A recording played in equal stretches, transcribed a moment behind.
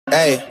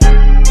Hey,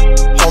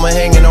 Homer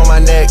hanging on my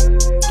neck.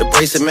 The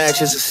bracelet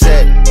matches a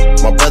set.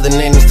 My brother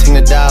named his ting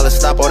the dollar.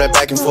 Stop all that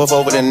back and forth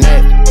over the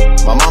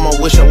net. My mama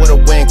wish I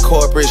would've went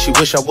corporate. She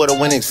wish I would've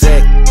went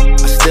exec. I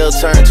still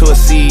turn to a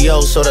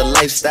CEO, so the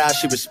lifestyle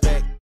she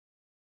respect.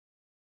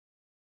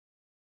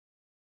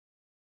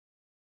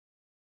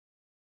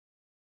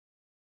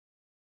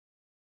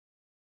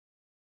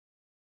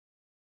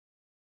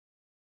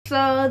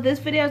 So this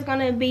video is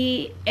gonna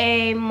be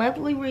a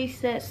monthly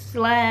reset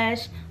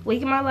slash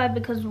week in my life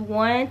because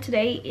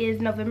today is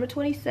November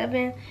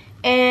 27th,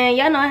 and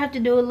y'all know I have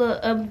to do a little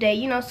update,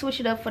 you know, switch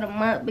it up for the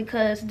month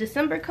because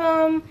December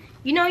come,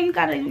 you know, you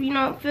gotta, you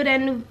know, feel that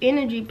new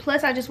energy.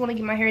 Plus I just want to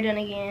get my hair done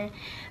again,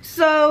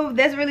 so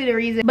that's really the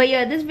reason. But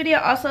yeah, this video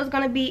also is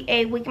gonna be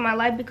a week in my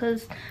life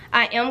because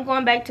I am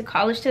going back to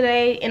college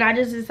today, and I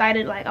just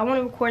decided like I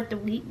want to record the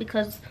week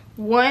because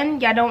one,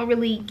 y'all don't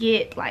really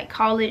get like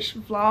college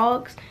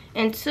vlogs,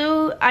 and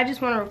two, I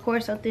just want to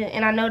record something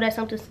and I know that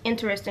something's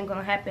interesting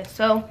gonna happen.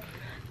 So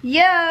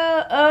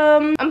yeah,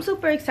 I'm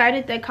super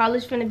excited that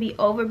college finna be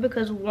over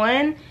because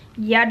one,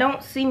 y'all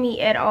don't see me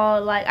at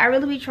all. Like I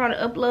really be trying to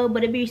upload,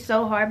 but it be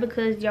so hard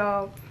because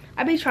y'all,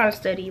 I be trying to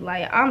study.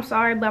 Like I'm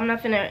sorry, but I'm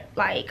not finna,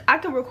 like I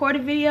can record a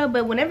video,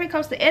 but whenever it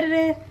comes to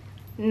editing,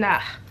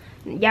 nah,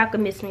 y'all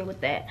can miss me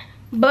with that.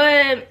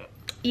 But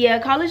yeah,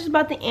 college is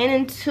about to end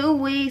in 2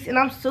 weeks, and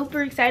I'm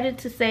super excited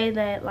to say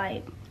that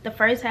like the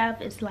first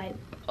half is like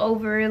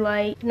over.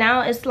 Like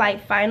now it's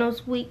like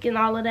finals week and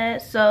all of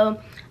that, so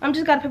I'm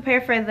just gotta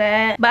prepare for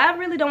that. But I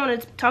really don't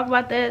want to talk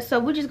about that, so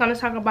we're just gonna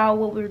talk about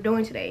what we're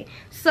doing today.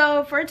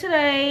 So for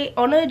today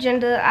on the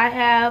agenda, I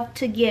have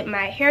to get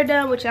my hair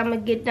done, which I'm gonna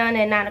get done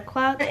at 9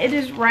 o'clock. It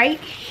is right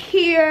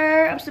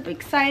here. I'm super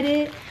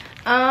excited.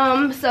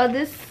 So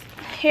this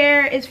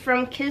hair is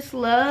from Kiss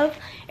Love.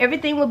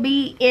 Everything will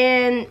be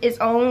in its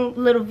own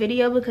little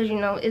video because, you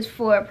know, it's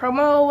for a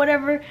promo or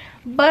whatever.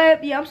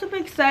 But yeah, I'm super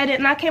excited,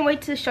 and I can't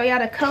wait to show y'all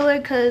the color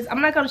because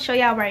I'm not gonna show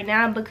y'all right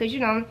now because, you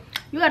know,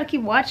 you gotta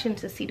keep watching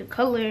to see the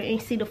color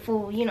and see the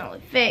full, you know,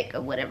 effect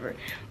or whatever.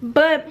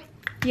 But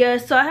yeah,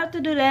 so I have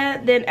to do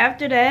that. Then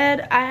after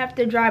that, I have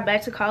to drive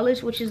back to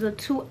college, which is a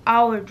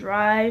 2-hour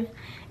drive.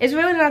 It's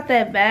really not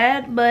that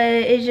bad, but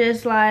it's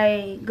just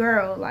like,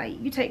 girl, like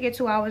you take your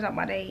 2 hours out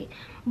my day.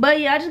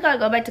 But yeah, I just gotta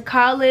go back to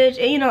college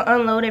and, you know,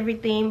 unload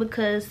everything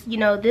because, you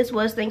know, this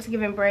was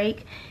Thanksgiving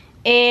break,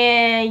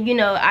 and, you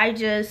know, I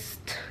just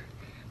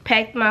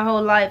packed my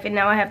whole life and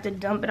now I have to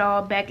dump it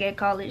all back at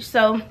college.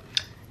 So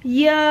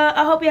yeah,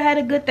 I hope y'all had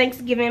a good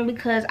Thanksgiving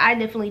because I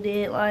definitely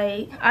did.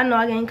 Like I know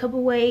I gained a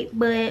couple weight,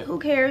 but who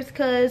cares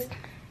because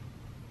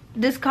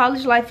this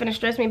college life finna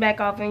stress me back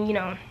off, and, you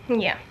know,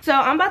 yeah. So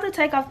I'm about to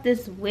take off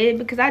this wig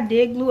because I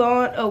did glue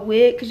on a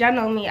wig because y'all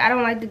know me, I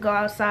don't like to go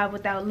outside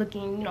without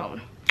looking, you know,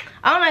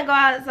 I don't like to go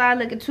outside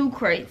looking too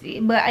crazy.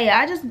 But yeah,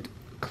 I just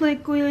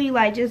quickly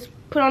like just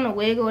put on a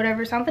wig or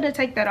whatever, so I'm gonna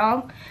take that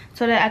off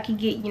so that I can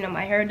get, you know,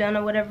 my hair done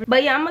or whatever.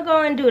 But yeah, I'm gonna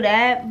go and do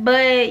that,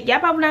 but y'all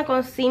probably not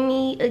gonna see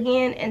me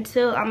again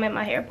until I'm at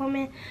my hair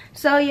appointment.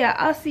 So yeah,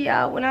 I'll see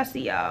y'all when I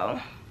see y'all.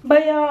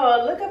 But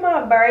y'all, look at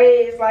my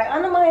braids. Like I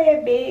know my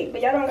hair big,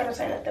 but y'all don't gotta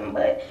say nothing.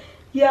 But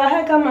yeah, I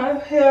had got my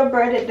hair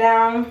braided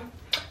down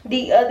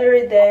the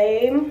other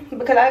day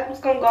because I was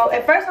gonna go,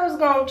 at first I was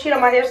gonna cheat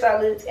on my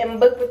hairstylist and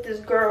book with this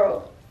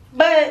girl,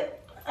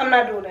 but I'm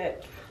not doing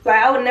that.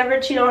 Like I would never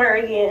cheat on her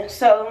again.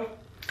 So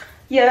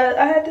yeah,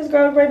 I had this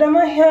girl braid down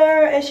my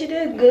hair and she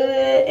did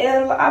good,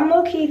 and I'm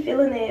low-key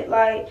feeling it.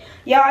 Like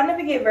y'all, I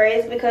never get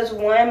braids because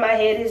one, my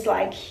head is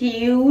like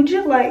huge.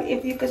 Like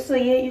if you could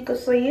see it, you could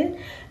see it.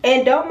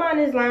 And don't mind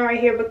this line right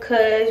here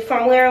because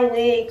from wearing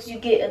wigs you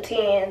get a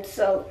tan,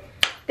 so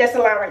that's the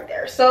line right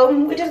there. So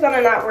we're just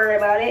gonna not worry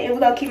about it, and we're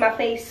gonna keep my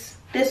face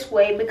this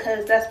way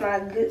because that's my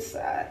good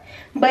side.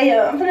 But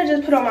yeah, I'm gonna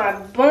just put on my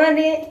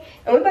bonnet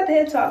and we're about to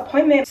head to our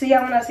appointment. See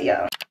y'all when I see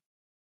y'all.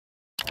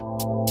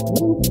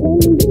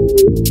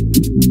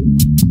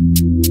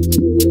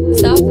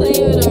 Stop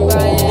playing with them,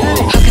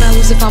 Ryan. How can I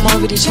lose if I'm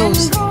already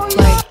chose?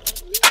 Like,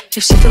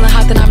 if she feeling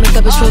hot, then I make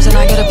that bitch frozen.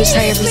 I get a bitch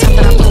tired every time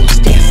that I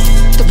post. Damn,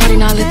 the party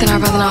not lit, then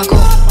I'd rather not go.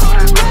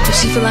 If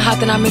she feeling hot,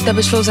 then I make that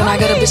bitch frozen. I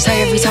get a bitch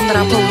tired every time that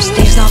I post.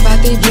 It's not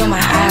bad, they be on my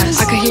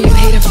ass. I can hear you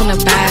hating from the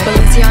back.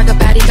 Balenciaga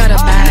baddie got a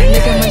bag.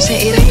 Nigga munching,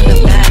 ate it from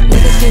the back.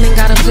 Nigga feeling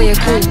gotta play it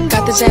cool.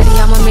 Got the jetty,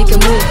 I'ma make a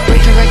move.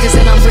 Breaking records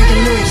and I'm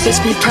breaking news.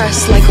 Bitch be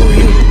pressed like who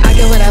you? I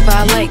get whatever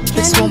I like.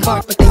 Bitches won't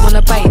bark, but they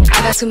wanna bite.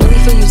 I got too many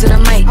for using a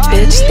mic,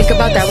 bitch. Think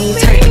about that when you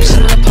type. She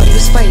wanna party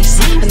with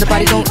spice, and the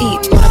body gon'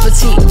 eat. Bon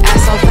appetit,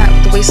 ass all fat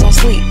with the waist on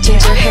sleep.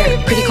 Change her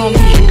hair, pretty comb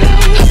beat.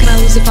 How can I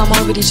lose if I'm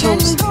already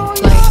chose?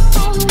 Like,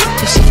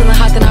 if she feeling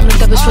hot, then I make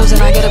that bitch frozen.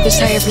 I get a bitch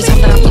tired every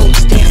time that I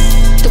post. Damn,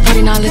 the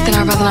party not lit, then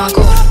I'd rather not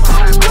go.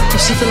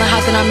 If she feeling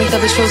hot, then I make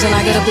that bitch frozen.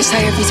 I get a bitch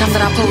tired every time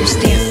that I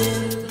post. Damn.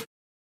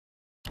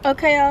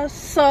 Okay y'all,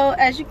 so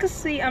as you can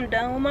see, I'm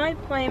done with my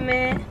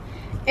appointment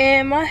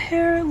and my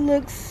hair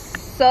looks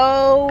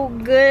so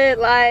good.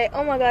 Like,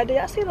 oh my god, did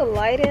y'all see the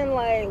lighting?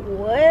 Like,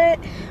 what?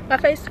 My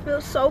face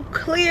feels so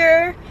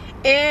clear,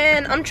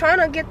 and I'm trying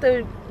to get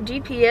the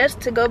GPS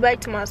to go back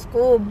to my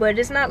school, but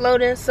it's not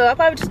loading, so I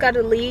probably just got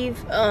to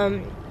leave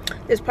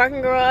this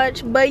parking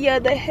garage. But yeah,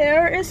 the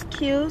hair is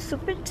cute,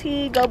 super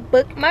tea. Go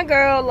book my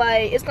girl,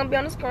 like it's gonna be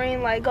on the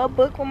screen, like go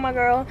book with my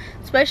girl,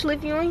 especially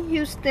if you're in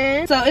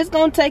Houston. So it's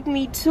gonna take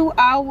me 2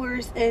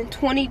 hours and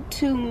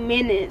 22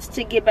 minutes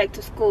to get back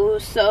to school,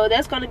 so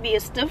that's gonna be a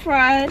stiff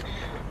ride.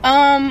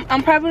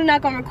 I'm probably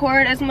not gonna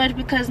record as much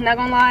because, not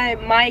gonna lie,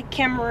 my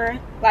camera,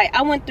 like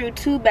I went through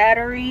 2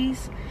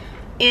 batteries,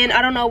 and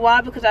I don't know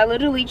why, because I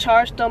literally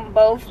charged them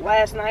both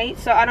last night,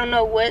 so I don't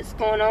know what's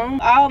going on.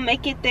 I'll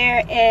make it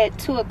there at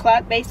 2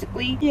 o'clock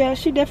basically. Yeah,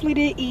 she definitely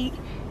did eat,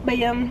 but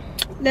yeah,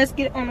 let's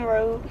get on the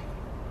road.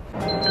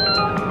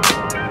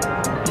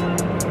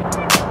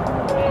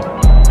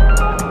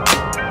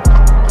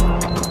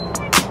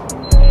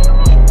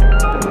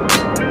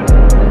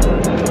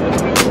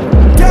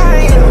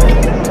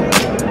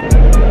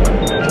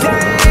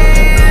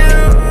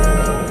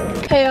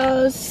 Hey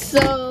y'all,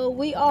 so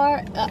we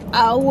are an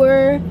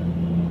hour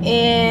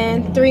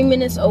and 3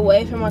 minutes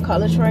away from my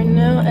college right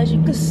now, as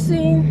you can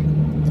see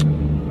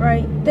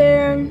right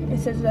there. It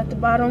says it at the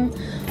bottom.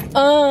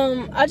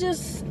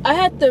 I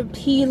had to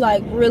pee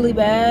like really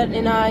bad,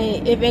 and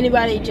if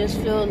anybody just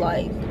feel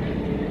like,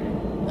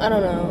 I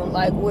don't know,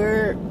 like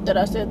weird that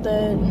I said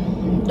that,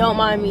 don't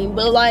mind me.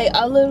 But like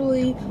I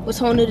literally was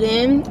holding it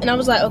in, and I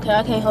was like, okay,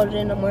 I can't hold it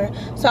in no more.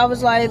 So I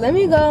was like, let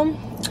me go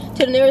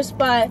to the nearest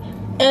spot.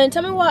 And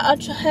tell me why I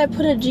had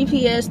put a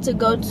GPS to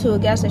go to a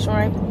gas station,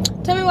 right?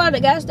 Tell me why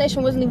the gas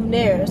station wasn't even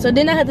there. So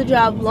then I had to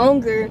drive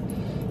longer.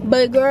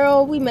 But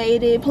girl, we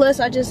made it. Plus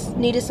I just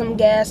needed some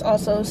gas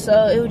also,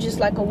 so it was just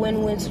like a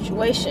win-win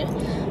situation.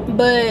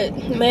 But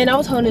man, I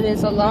was holding it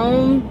so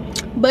long.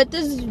 But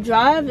this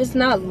drive is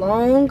not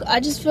long. I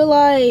just feel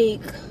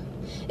like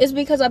it's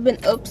because I've been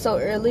up so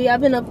early.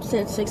 I've been up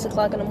since 6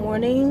 o'clock in the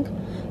morning,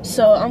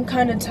 so I'm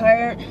kind of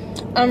tired.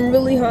 I'm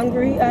really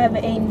hungry. I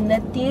haven't eaten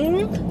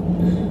nothing.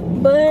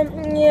 But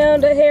yeah,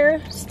 the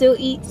hair still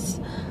eats.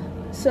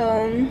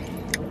 So,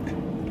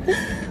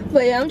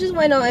 but yeah, I'm just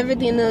waiting on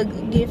everything to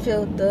get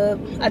filled up.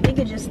 I think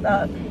it just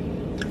stopped.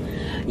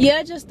 Yeah,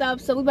 it just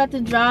stopped. So we about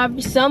to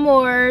drive some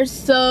more.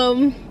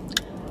 So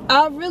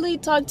I'll really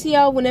talk to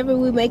y'all whenever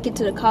we make it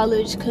to the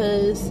college,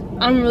 cause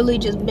I'm really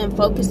just been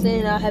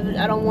focusing. I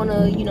don't want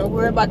to, you know,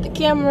 worry about the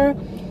camera.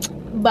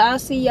 But I'll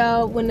see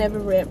y'all whenever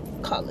we're at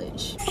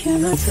college.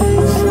 Can I tell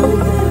you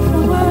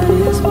something? Why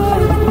is why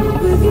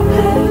with you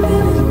having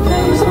a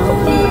place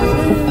on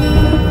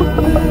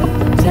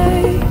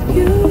take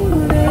you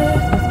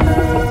there,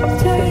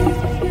 take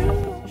you.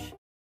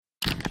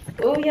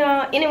 Oh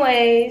y'all,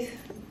 anyways,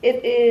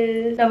 it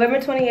is November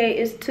 28th.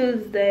 It's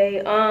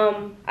Tuesday.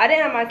 I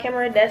didn't have my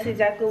camera. That's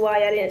exactly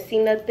why I didn't see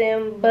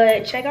nothing.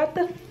 But check out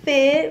the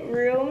fit,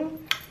 real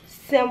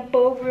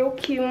simple, real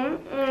cute.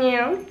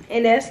 Yeah,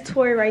 and that's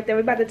Tori right there.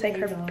 We're about to take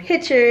her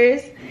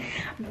pictures.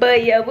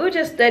 But yeah, we were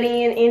just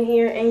studying in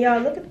here, and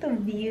y'all look at the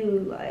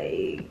view.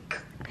 Like,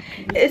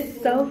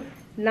 it's so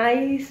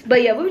nice.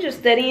 But yeah, we were just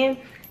studying,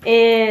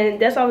 and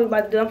that's all we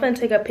about to do. I'm gonna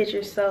take a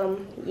picture. So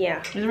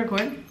yeah, Is it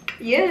recording?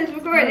 yeah, it's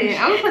recorded.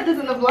 I'm gonna put this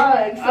in the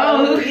vlog,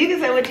 so you can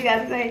say what you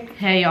gotta say.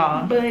 Hey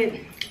y'all. But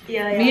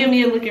yeah, Me and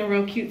Mia looking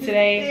real cute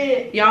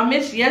today. Y'all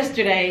missed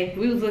yesterday.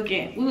 We was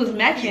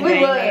matching we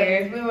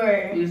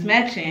We was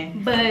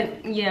matching.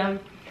 But yeah,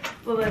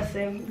 well, let's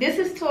see. This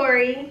is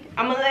Tori.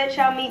 I'm gonna let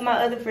y'all meet my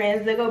other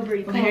friends. They go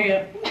breathe. Come on.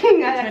 Here I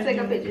gotta take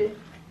a picture.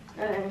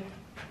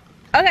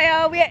 Okay,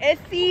 y'all, we at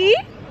SC.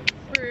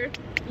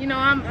 You know,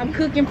 I'm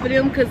cooking for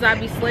them because I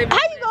be slaving. How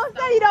you gonna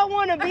say you don't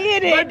want to be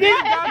in it? Get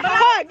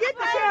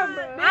the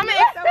camera. I'm gonna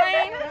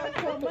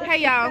explain. Hey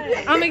y'all,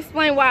 I'm gonna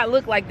explain why I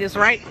look like this,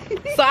 right?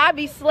 So I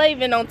be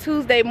slaving on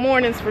Tuesday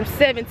mornings from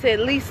 7 to at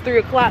least 3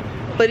 o'clock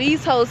for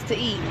these hoes to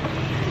eat.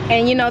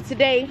 And you know,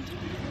 today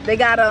they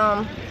got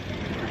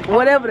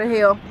whatever the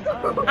hell.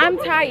 I'm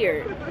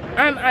tired.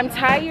 I'm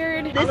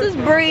tired. This is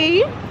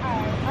Bree.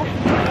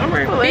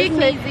 Big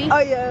Measy. Oh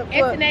yeah.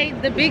 And today,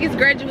 the biggest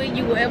graduate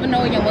you will ever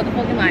know in your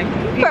motherfucking life.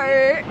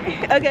 Bird.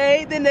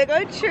 Okay, then they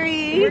go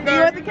Tree. You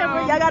want the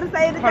camera? Y'all gotta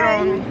say it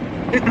again.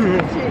 You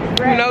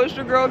know, it's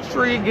your girl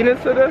Tree, get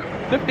into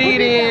the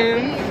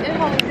feed-ins.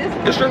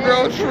 It's your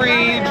girl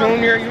Tree,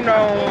 Junior, you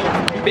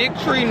know. Big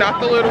Tree, not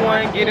the little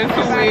one, get into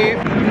it.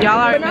 Y'all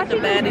already met the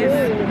baddest.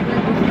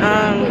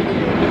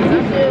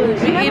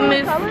 We eating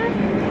this.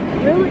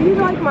 Really? You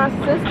like my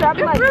sister? I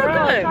be like, real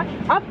girl, good.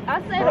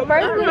 I say the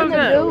burgundy and the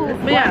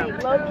dudes. Yeah.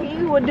 Like, low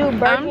key would do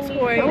burgundy.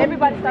 Tori.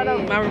 Everybody thought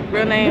of My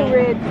real name.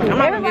 red. I'm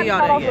not gonna give y'all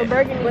that yet.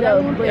 Burgundy though.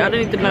 Y'all didn't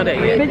need to know that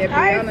yet.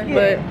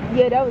 But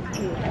yeah, that was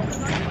cute.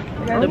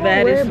 The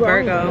baddest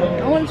Virgo.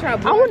 I want to try. I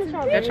want to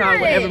try That y'all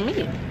would ever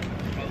meet.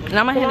 And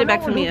I'm gonna hand it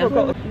back to Mia.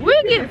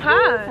 We'll get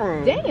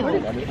pie.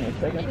 Damn.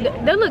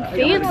 They look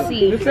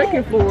fancy. The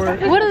second floor.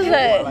 What is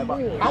that?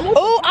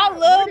 Oh, I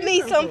love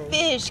me some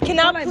fish. Can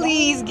I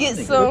please get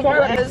some?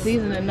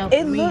 Season enough.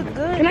 It look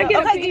good. Can I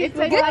get a okay, piece?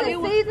 get the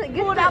season.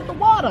 Get it out the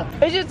water.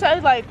 It just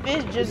tastes like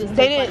fish. Just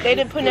they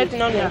didn't put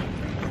nothing on there.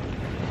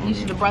 You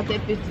should have brought that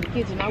fish to the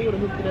kitchen. I would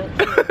have hooked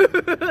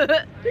it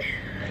up.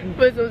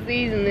 Put some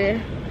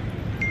seasoning.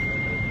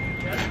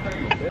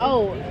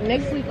 Oh,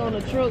 next week on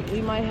the truck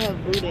we might have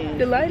boudin.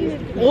 The lighting.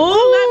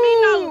 Ooh, let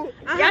me know.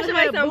 Y'all should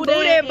make some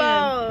boudin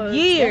balls.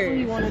 That's what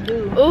you want to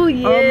do. Oh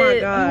yeah. Oh my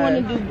god. You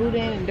want to do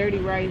boudin and dirty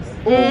rice.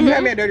 Ooh, you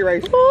have me a dirty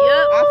rice. Yep.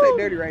 I'll say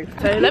dirty rice.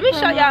 So let me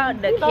show y'all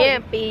the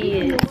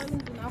campus.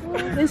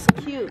 It's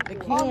cute. The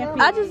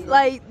camp. I just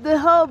like the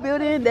whole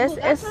building. That's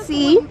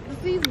SC.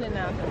 Seasoning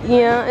now.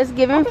 Yeah, it's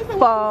giving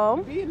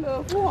fall.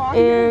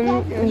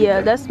 And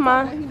yeah, that's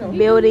my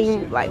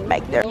building like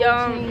back there.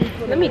 Y'all,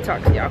 let me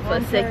talk to y'all for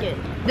a second.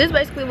 This is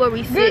basically where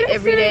we sit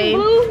every day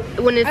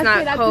when it's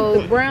not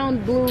cold. The brown,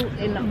 blue,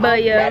 and the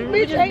But yeah,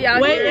 we just be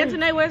out here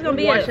Antoinette, where's gonna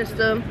be watching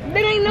stuff.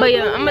 But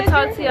yeah, I'm gonna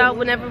talk to y'all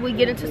whenever we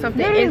get into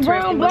something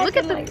interesting. But look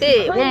at the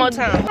fit. One more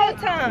time. One more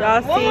time.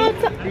 Y'all see?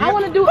 I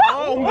want to do.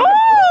 Oh!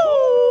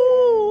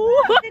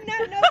 I did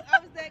not know I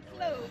was that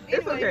close.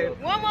 It's okay.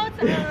 One more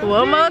time.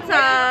 One more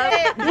time.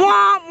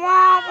 Womp,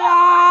 womp,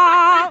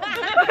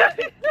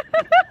 womp.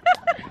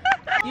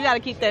 You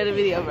gotta keep that in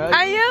the video, bro.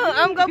 I am.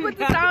 I'm gonna put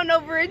the sound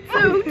over it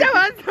too. Tell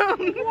us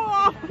something.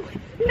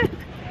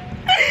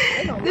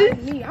 This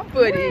is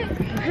funny.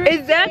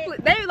 Exactly.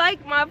 They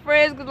like my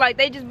friends because like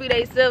they just be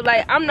they self.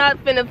 Like I'm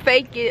not finna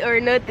fake it or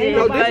nothing.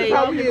 No, like, this is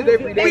how we is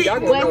every day. Y'all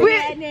gonna know.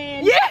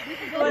 yeah.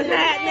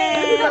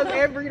 This is us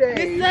every day.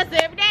 This is us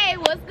every day.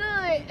 What's good?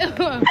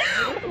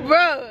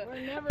 Bro.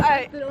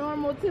 The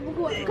normal,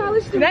 typical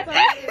college student.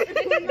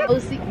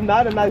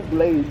 Not a nice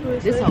blaze.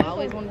 This one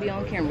always want to be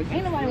on camera.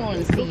 Ain't nobody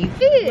want to see you.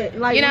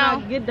 Like, you know,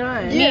 when I get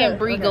done. me and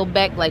Bree go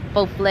back like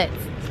 4 flats.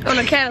 On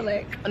a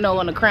Cadillac. No,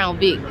 on the Crown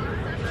Vic.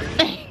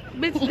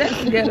 Bitch,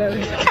 that's ghetto.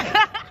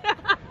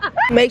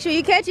 Make sure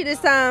you catch it this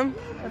time.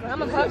 I'm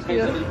gonna catch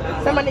you.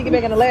 Somebody need to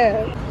get back in the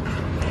lab.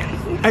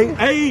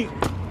 Hey!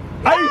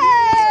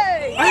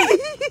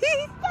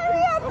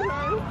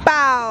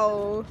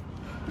 Bow.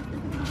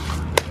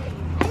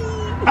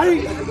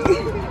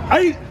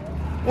 Hey!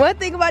 One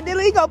thing about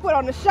Dylan, he gonna put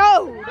on the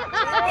show.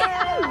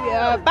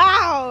 Yeah,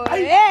 bow.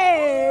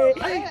 Hey!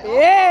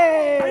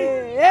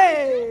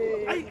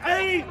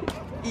 Hey!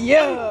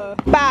 Yeah,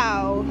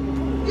 bow.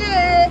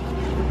 Yeah!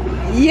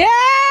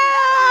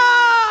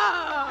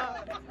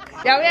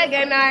 Y'all, we at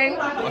game 9.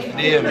 What's the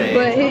deal, man?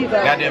 But here you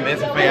go. Goddamn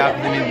SFA out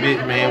in this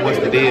bitch, man. What's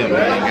the deal,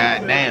 man?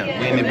 Goddamn.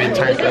 We in this bitch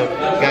turned up.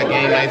 Got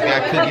game nights,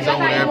 got cookies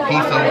over there,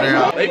 pizza over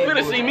there. They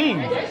finna see me.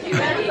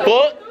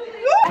 Fuck.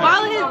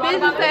 Follow his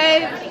business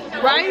page.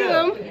 Write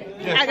him.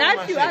 I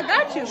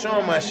got you. Show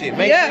him my shit.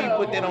 Make sure you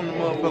put that on the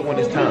motherfucker when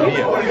it's time.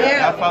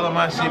 Yeah. I follow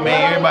my shit,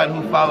 man. Everybody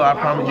who follow, I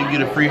promise you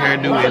get a free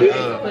hairdo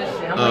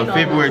in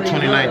February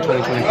 29,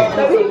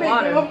 2024.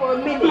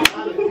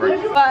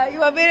 You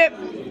want me to?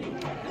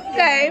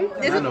 Okay.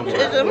 This is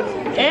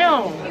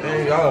Damn.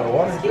 Man, y'all got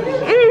water?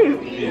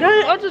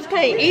 I just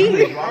can't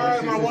eat.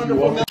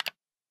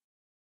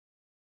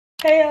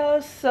 Hey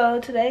y'all, so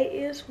today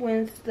is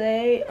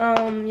Wednesday.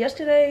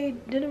 Yesterday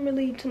didn't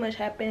really too much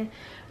happen.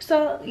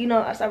 So, you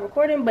know, I started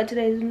recording, but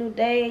today is a new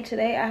day.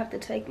 Today I have to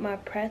take my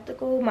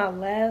practical, my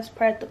last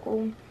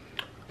practical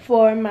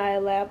for my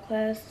lab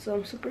class. So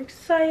I'm super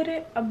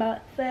excited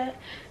about that.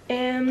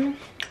 And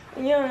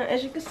yeah,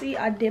 as you can see,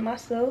 I did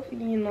myself,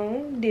 you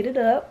know, did it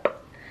up.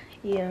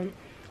 Yeah.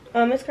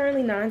 It's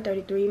currently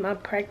 9:33. My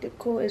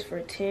practical is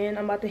for 10.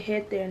 I'm about to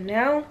head there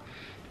now.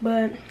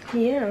 But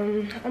yeah,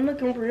 I'm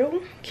looking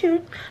real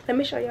cute. Let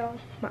me show y'all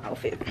my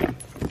outfit.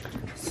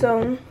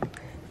 So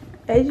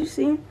as you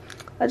see,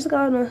 I just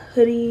got on a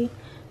hoodie,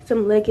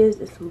 some leggings,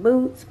 and some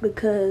boots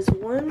because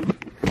one,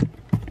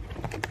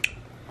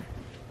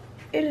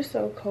 it is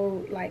so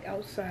cold like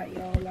outside,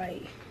 y'all.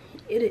 Like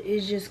it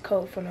is just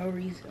cold for no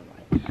reason.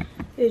 Like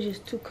it's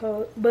just too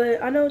cold.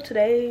 But I know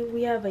today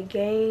we have a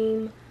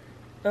game.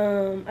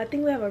 I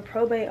think we have a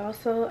probate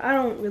also. I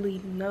don't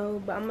really know,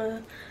 but I'm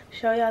gonna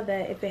show y'all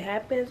that if it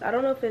happens. I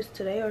don't know if it's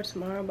today or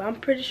tomorrow, but I'm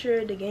pretty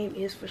sure the game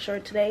is for sure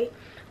today.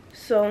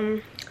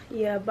 So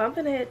yeah, but I'm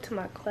gonna head to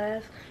my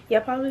class.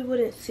 Y'all probably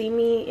wouldn't see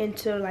me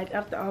until like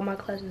after all my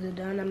classes are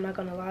done. I'm not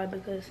gonna lie,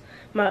 because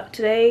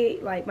today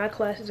like my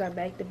classes are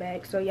back to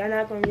back, so y'all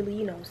not gonna really,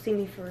 you know, see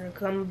me for real,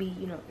 because I'm gonna be,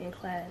 you know, in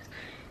class,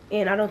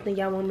 and I don't think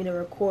y'all want me to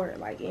record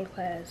like in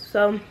class.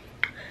 So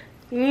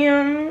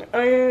yeah,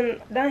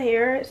 and down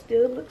here it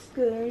still looks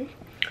good.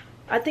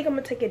 I think I'm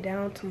gonna take it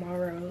down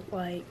tomorrow.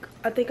 Like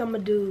I think I'm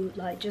gonna do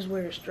like just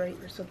wear it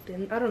straight or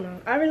something. I don't know.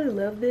 I really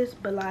love this,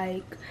 but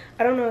like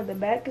I don't know, the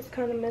back is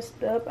kind of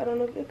messed up. I don't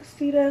know if you can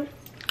see that.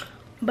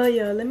 But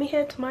yeah, let me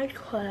head to my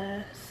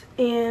class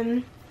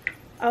and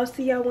I'll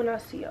see y'all when I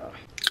see y'all.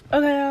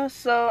 Okay y'all,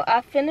 so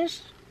I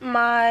finished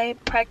my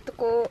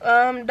practical.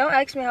 Don't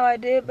ask me how I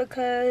did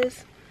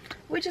because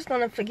we're just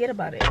gonna forget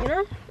about it, you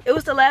know? It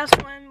was the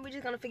last one, we're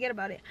just gonna forget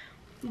about it.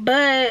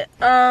 But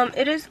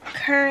it is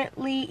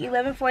currently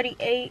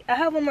 11:48. I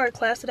have one more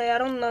class today. I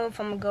don't know if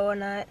I'm gonna go or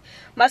not.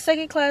 My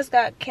second class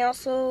got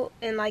canceled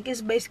and like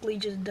it's basically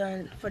just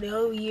done for the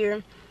whole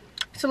year.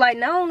 So like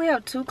now I only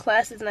have 2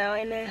 classes now,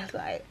 and then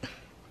like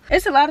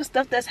it's a lot of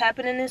stuff that's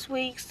happening this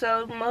week.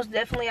 So most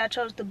definitely I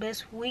chose the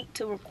best week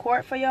to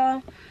record for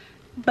y'all.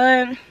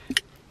 But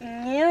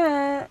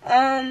yeah,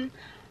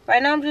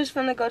 Right now I'm just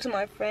gonna go to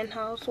my friend's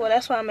house. Well,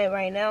 that's where I'm at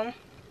right now.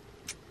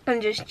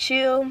 And just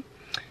chill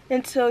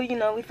until, you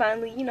know, we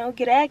finally, you know,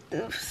 get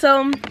active.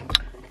 So,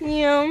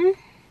 yeah,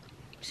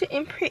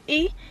 sitting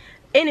pretty.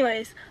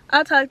 Anyways,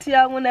 I'll talk to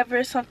y'all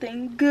whenever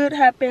something good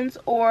happens,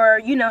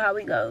 or you know how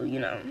we go, you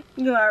know.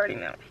 You already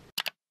know.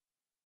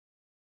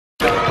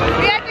 We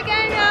at the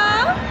game,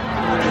 y'all.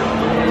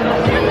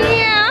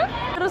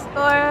 Yeah. To the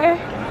store.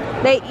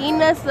 They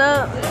eating us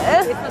up.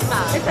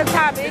 It's a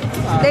topic.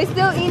 They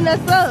still eating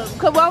us up.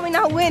 Cause why we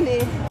not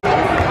winning?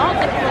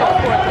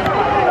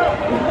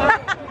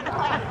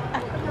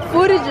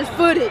 Footage is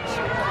footage.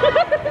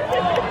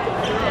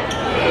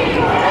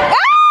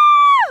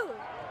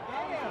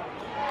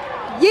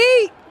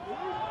 Yeet!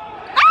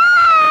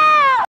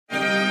 Ah!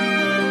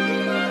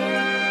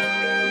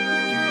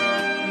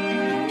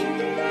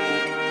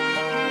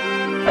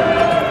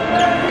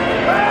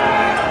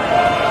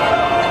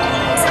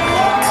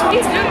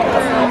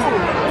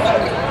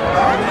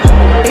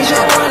 It's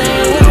your one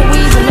and your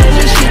reason, man,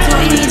 this shit too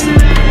easy.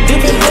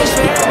 Different bitch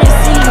for every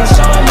season,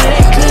 showing me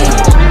that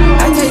cleavage.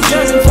 I take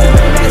drugs and feel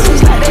relaxed,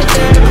 it's like that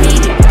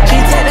therapeutic. She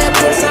take that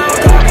pussy on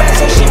call back,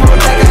 so she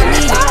won't think I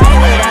need it. Ain't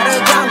without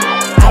a drama,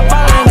 I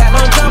ball ain't got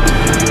no jumper.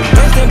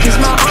 Rest in peace,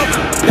 my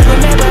uncle. Never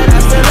met, but I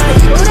still love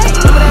you.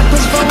 Remember that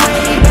pussy from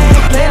way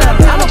back, playing up,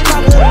 I'm a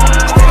popper.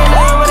 Standing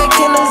there with a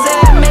killer's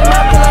ass, make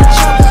my pull up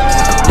chopper.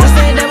 This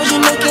ain't that what you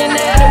looking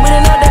at, and we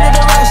done updated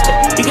the roster.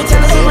 You can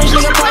tell it's a rich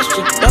nigga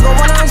posture. Don't go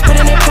one on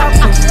spitting it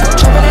proper.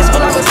 Trapping that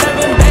spill, I was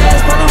serving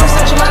bags, probably was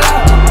searching my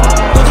locker.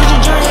 Go through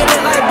your journey, it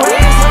look like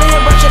brass, only a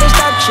brush of the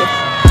structure.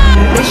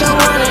 They show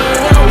one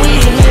and young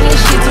weed, man,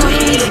 this shit too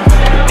easy.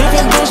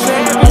 Different bitch for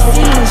every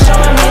season,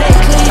 showing me that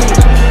cleavage.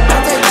 I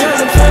take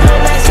drugs and feel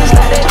relaxed, it's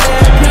like that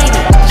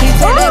therapeutic. She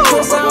take that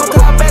pussy on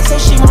call back, so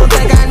she won't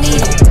think I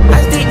need it.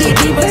 I stick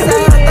deep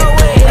inside her throw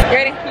it.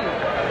 Ready?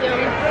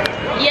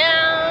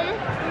 Yum.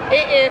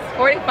 It is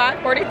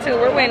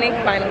 45-42. We're winning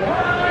finally.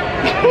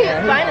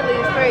 Finally,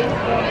 it's crazy.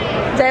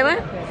 Jalen?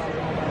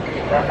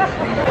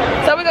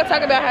 So we're gonna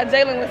talk about how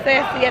Jalen was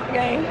sassy at the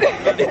game.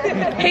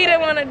 He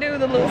didn't want to do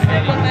the little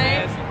simple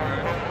things.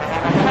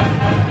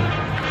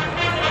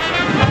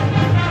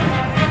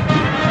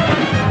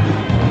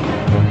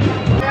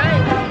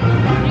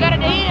 You gotta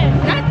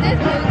dance. Not this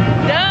one.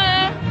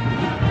 Duh.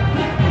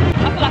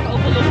 I feel like an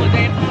Opa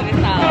dancing to this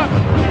song.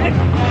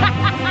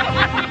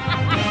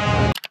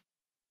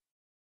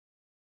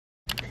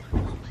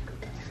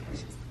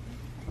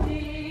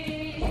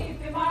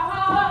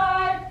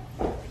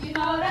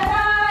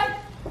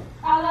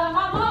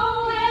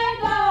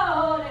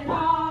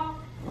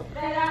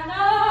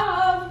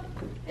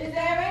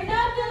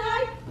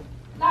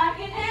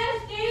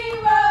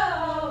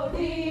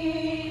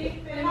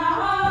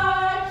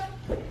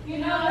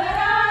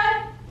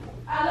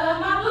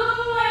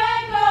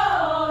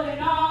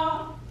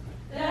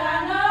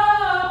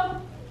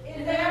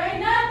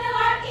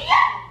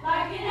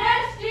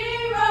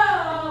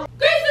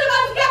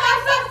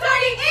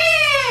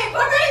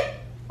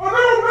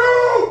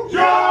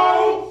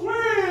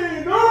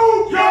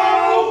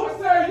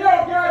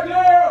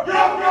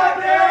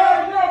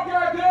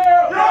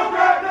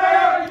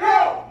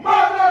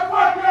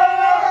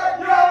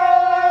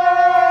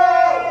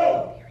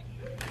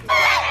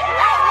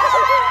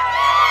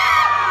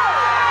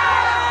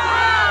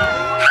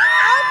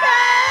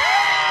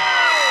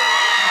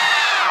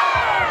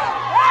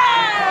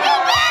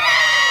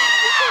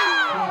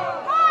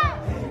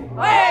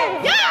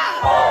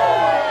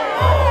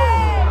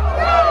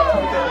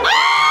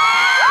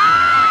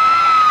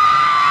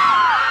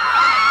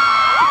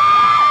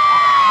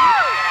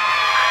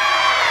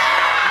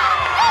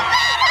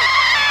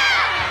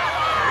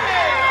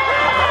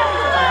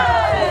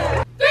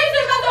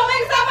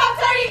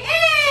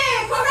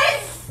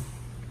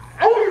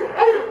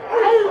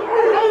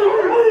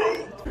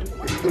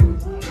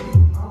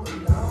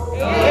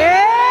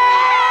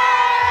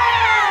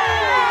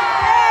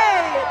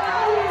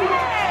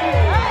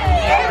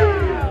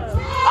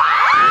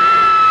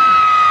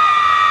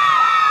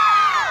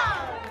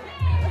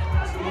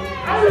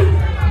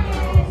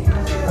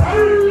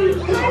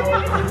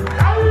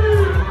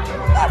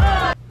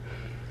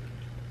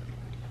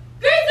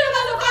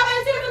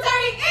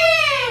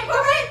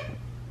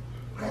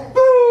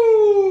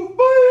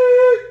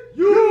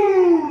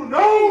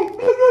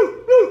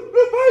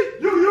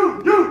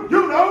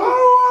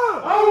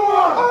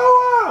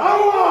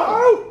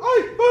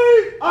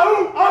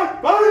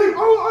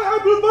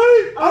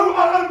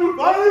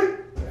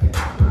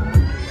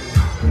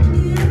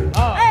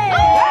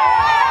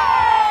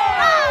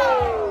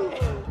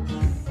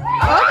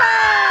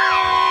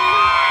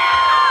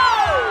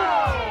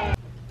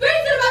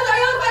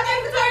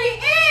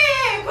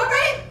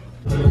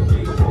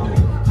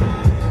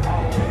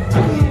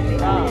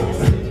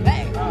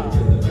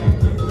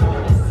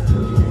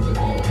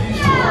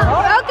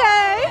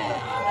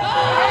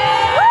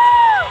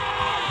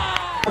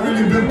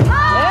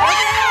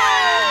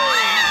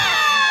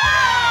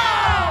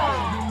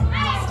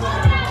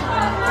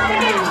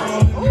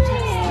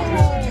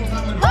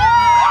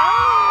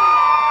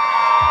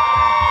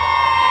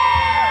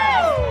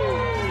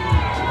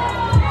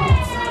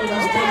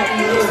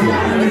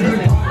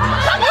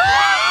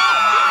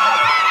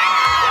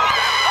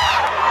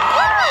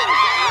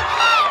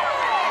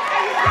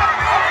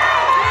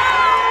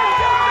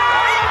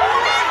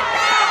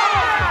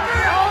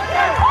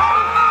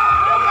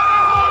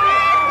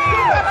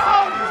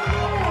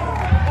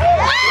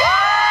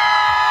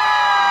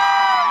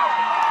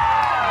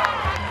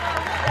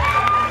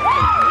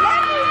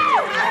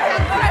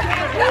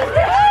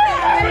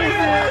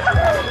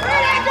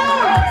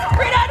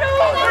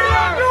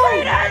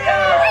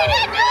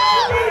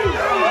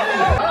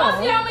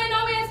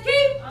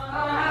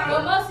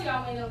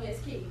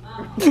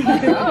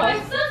 my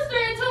sister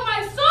and to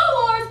my soul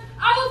wars,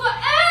 I will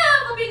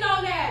forever be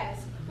known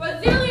as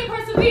resilient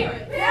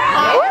perseverance.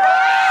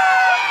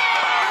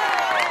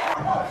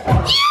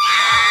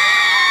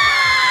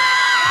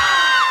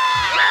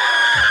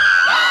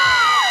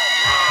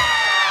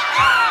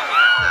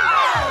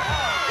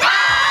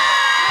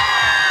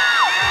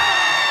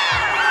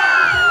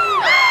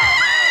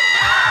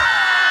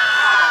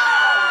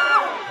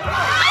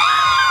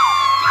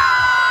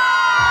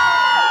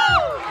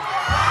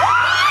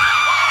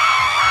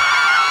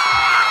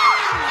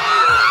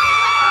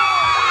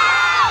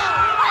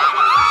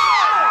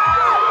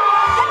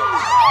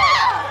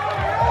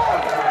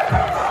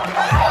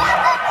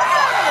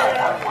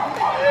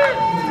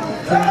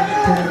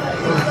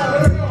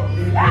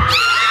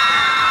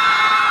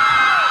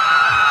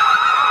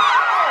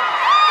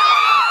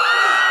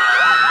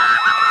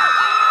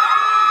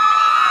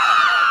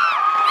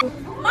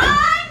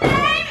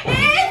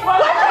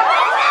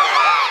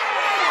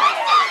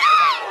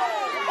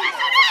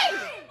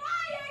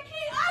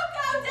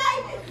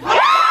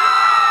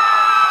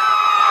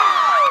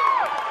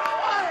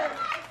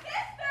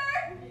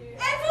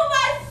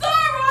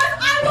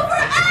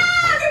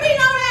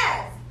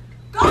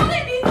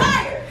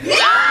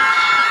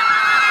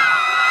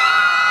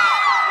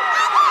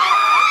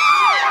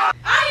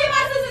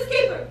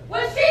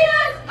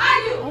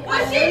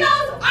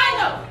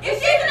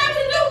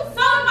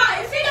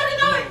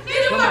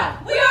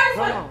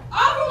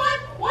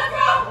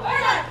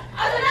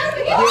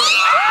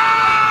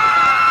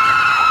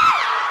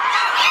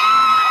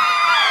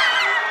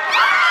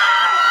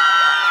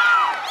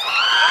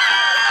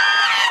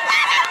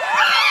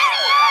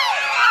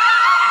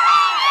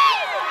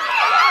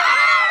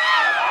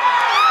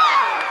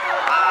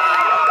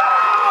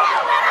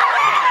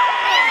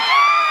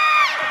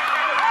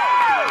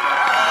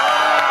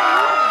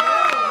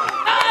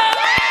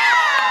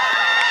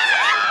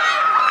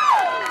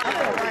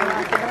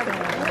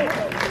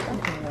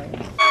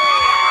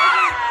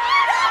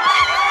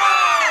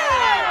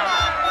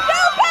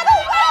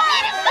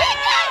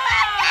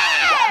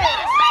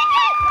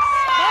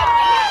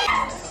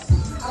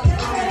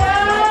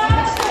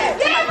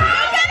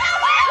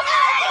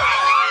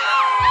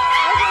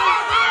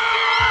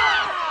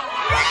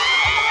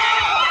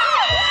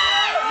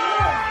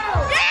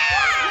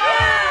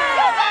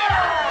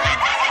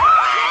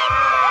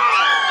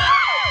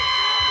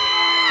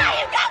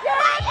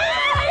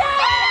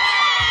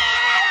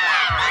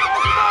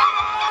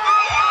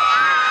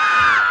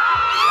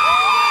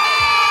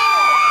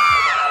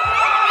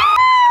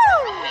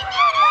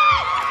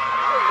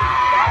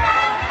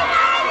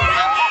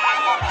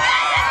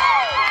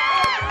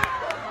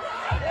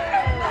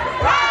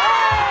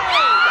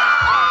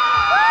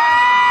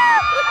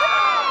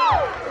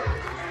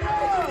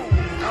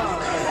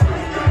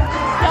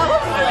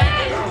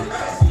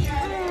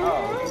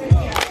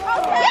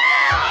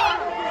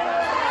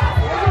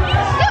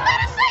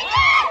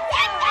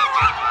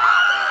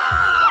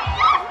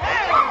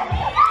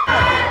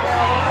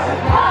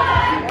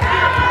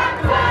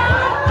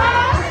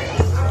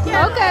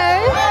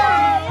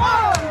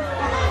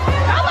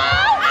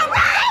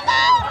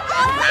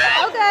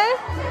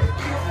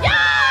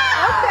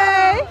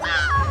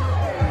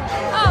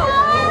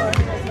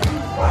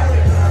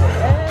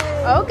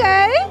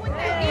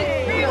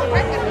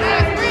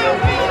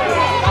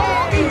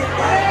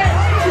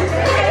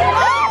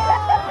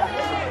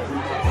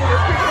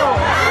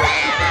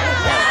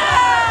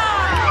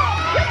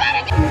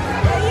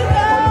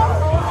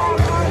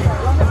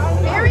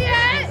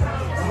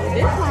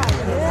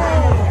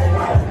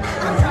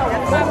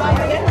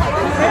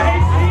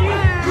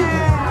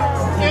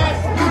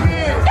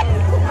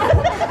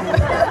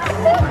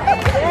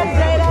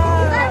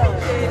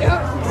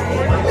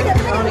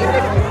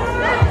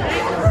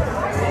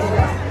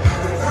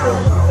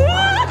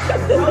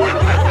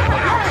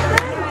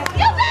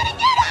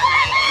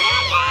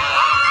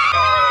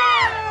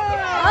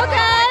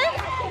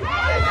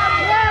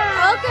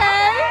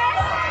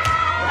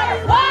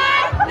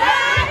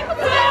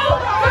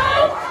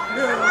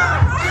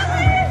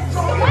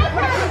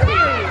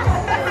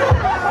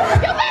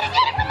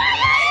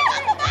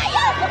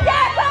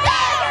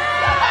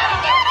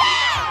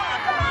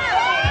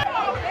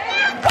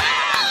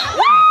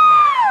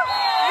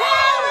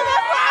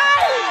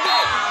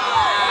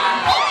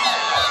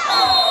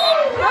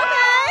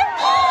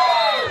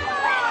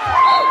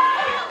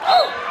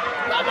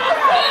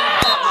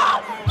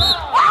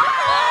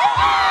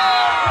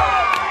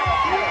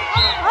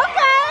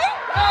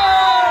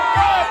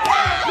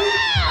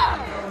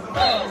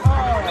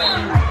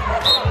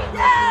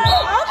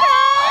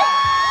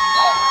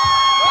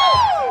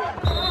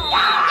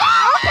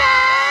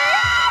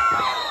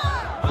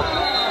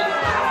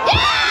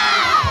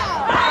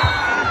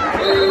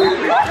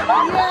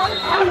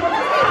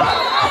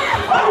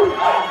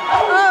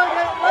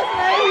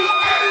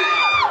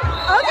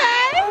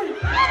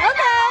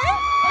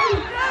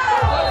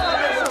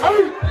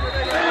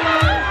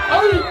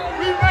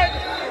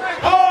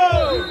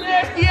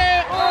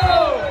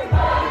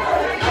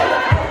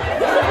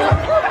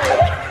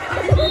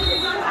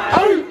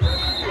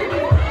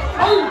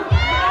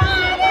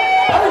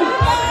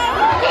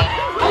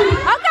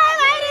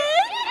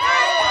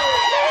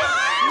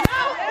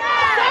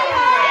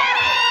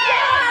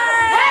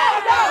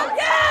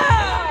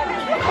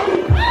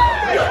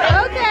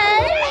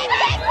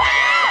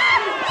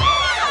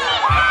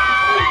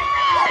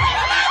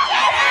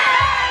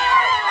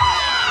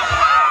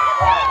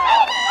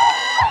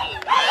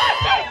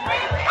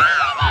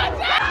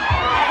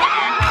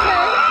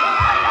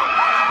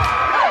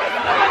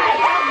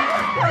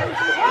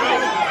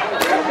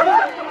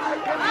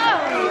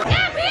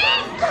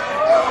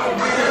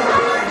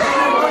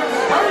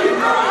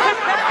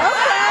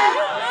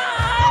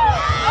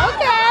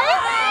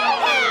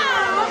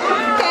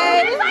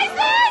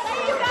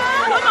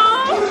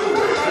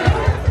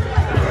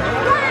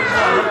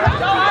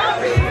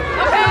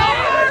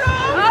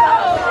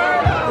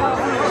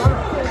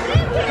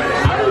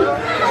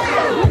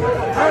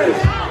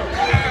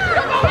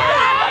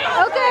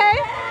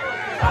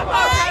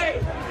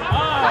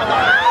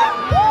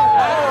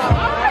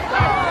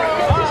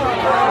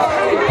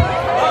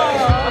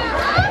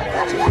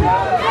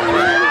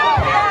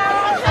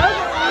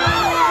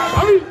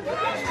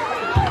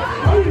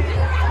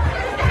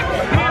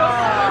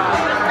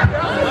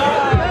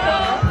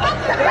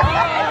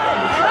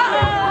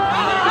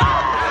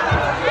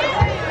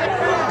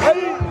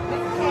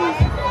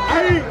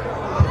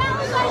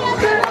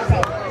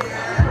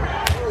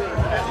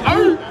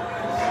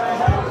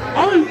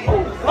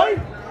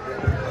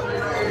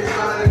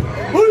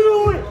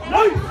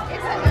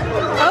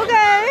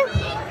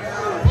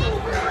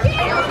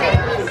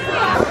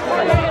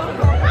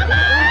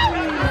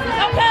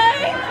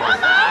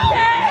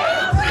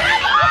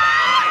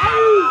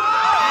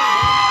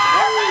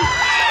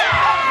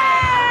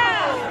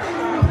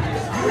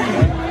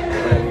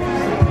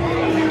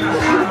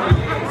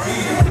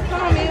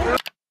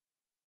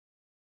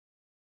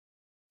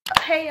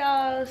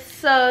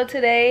 So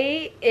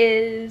today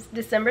is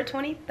December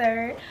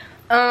 23rd.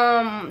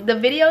 The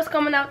video is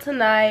coming out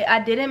tonight.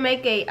 I didn't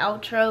make a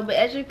outro, but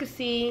as you can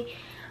see,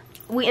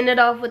 we ended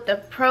off with the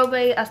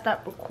probate. I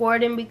stopped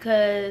recording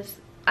because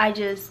I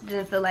just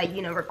didn't feel like,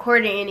 you know,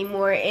 recording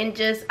anymore, and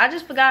I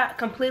just forgot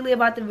completely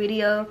about the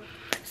video.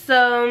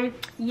 So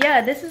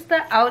yeah, this is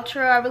the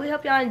outro. I really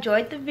hope y'all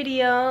enjoyed the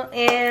video,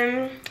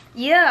 and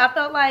yeah, I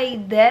felt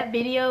like that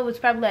video was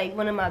probably like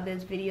one of my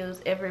best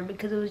videos ever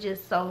because it was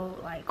just so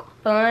like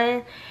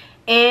fun.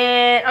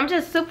 And I'm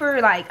just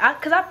super like,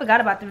 cause I forgot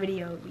about the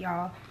video,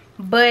 y'all,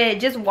 but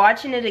just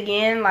watching it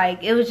again,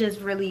 like, it was just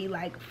really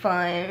like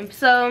fun.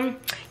 So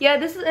yeah,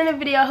 this is in the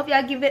video. I hope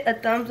y'all give it a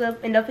thumbs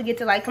up, and don't forget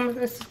to like, comment,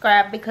 and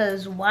subscribe,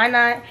 because why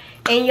not?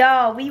 And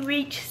y'all, we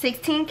reached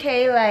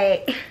 16K,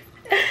 like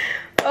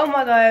oh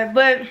my god.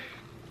 But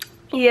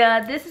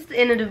yeah, this is the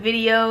end of the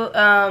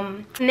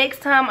video.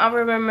 Next time I'll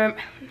remember,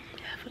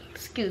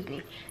 excuse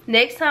me,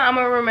 next time I'm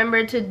gonna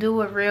remember to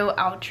do a real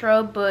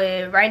outro,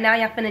 but right now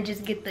y'all finna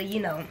just get the, you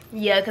know,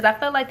 yeah, because I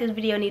felt like this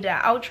video needed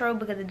an outro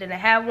because it didn't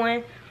have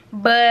one.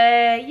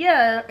 But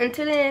yeah,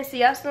 until then,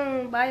 see y'all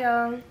soon. Bye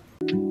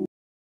y'all.